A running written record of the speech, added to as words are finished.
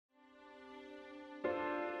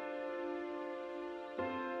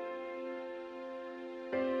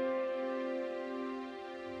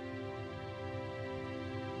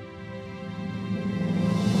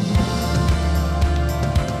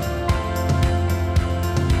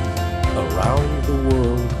Around the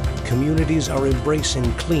world, communities are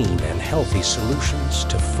embracing clean and healthy solutions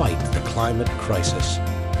to fight the climate crisis.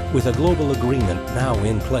 With a global agreement now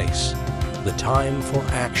in place, the time for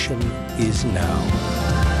action is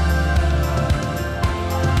now.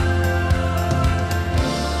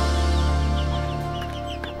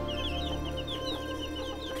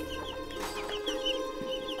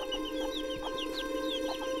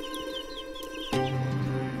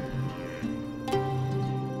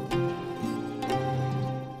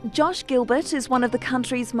 Josh Gilbert is one of the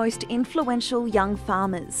country's most influential young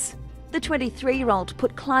farmers. The 23-year-old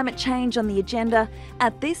put climate change on the agenda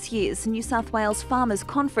at this year's New South Wales Farmers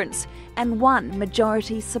Conference and won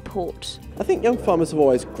majority support. I think young farmers have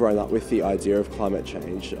always grown up with the idea of climate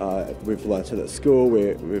change. We've learnt it at school,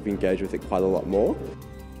 we've engaged with it quite a lot more.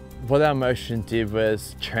 What our motion did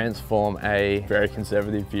was transform a very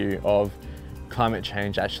conservative view of climate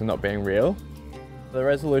change actually not being real. The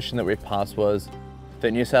resolution that we passed was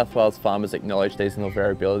that New South Wales farmers acknowledge seasonal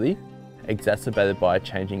variability exacerbated by a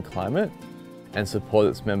changing climate and support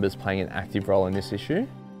its members playing an active role in this issue.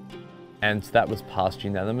 And that was passed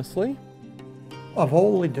unanimously. Of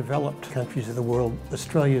all the developed countries of the world,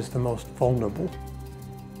 Australia is the most vulnerable.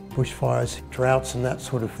 Bushfires, droughts and that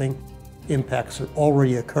sort of thing, impacts are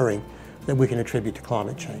already occurring that we can attribute to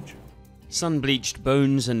climate change. Sun-bleached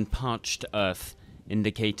bones and parched earth,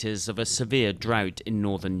 indicators of a severe drought in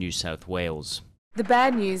northern New South Wales. The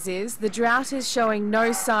bad news is the drought is showing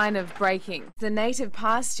no sign of breaking. The native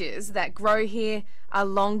pastures that grow here are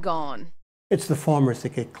long gone. It's the farmers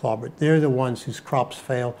that get clobbered. They're the ones whose crops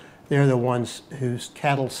fail. They're the ones whose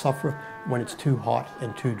cattle suffer when it's too hot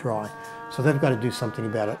and too dry. So they've got to do something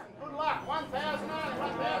about it. Good luck. 1,000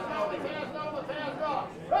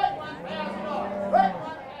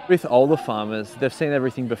 With older farmers, they've seen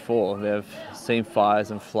everything before. They've seen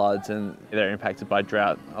fires and floods and they're impacted by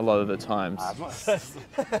drought a lot of the times.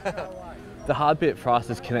 The hard bit for us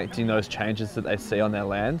is connecting those changes that they see on their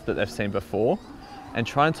land that they've seen before and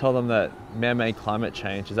try and tell them that man-made climate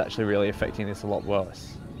change is actually really affecting this a lot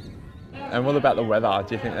worse. And what about the weather?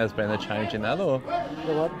 Do you think there's been a change in that, or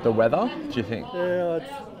the weather? Do you think? Yeah,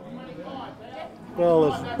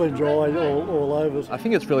 well, it's been dry all over. I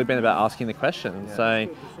think it's really been about asking the question,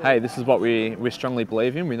 saying, hey, this is what we strongly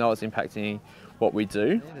believe in, we know it's impacting what we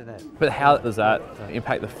do, but how does that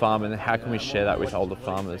impact the farm and how can we share that with older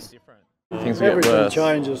farmers? Things will get worse. Everything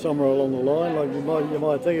changes somewhere along the line, like you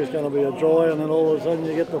might think it's going to be a dry and then all of a sudden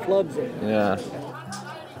you get the floods in. Yeah.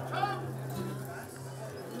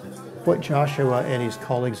 What Joshua and his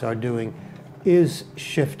colleagues are doing is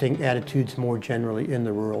shifting attitudes more generally in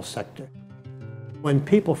the rural sector. When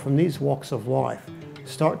people from these walks of life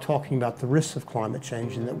start talking about the risks of climate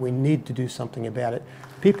change and that we need to do something about it,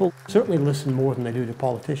 people certainly listen more than they do to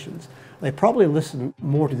politicians. They probably listen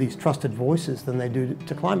more to these trusted voices than they do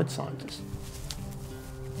to climate scientists.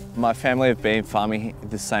 My family have been farming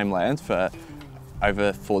the same land for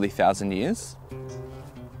over 40,000 years.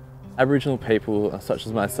 Aboriginal people, such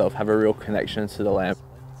as myself, have a real connection to the land.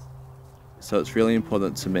 So it's really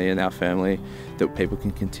important to me and our family that people can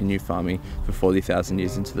continue farming for 40,000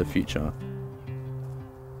 years into the future.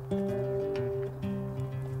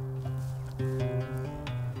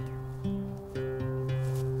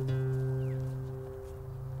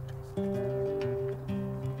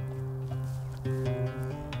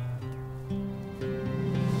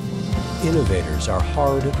 Innovators are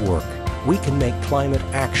hard at work. We can make climate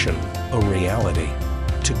action a reality.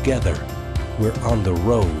 Together, we're on the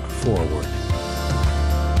road forward.